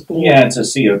 that sounds cool. Yeah, it's a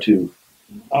CO2.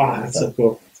 Oh, that's so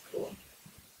cool. That's cool.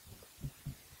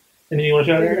 Anything you want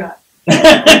to shout out, Figure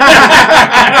Aaron?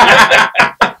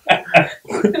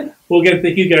 out. Well, again,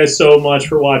 thank you guys so much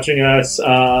for watching us.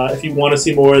 If you want to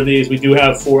see more of these, we do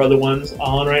have 4 other ones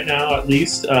on right now, at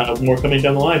least. More coming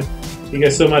down the line. Thank you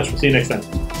guys so much. We'll see you next time.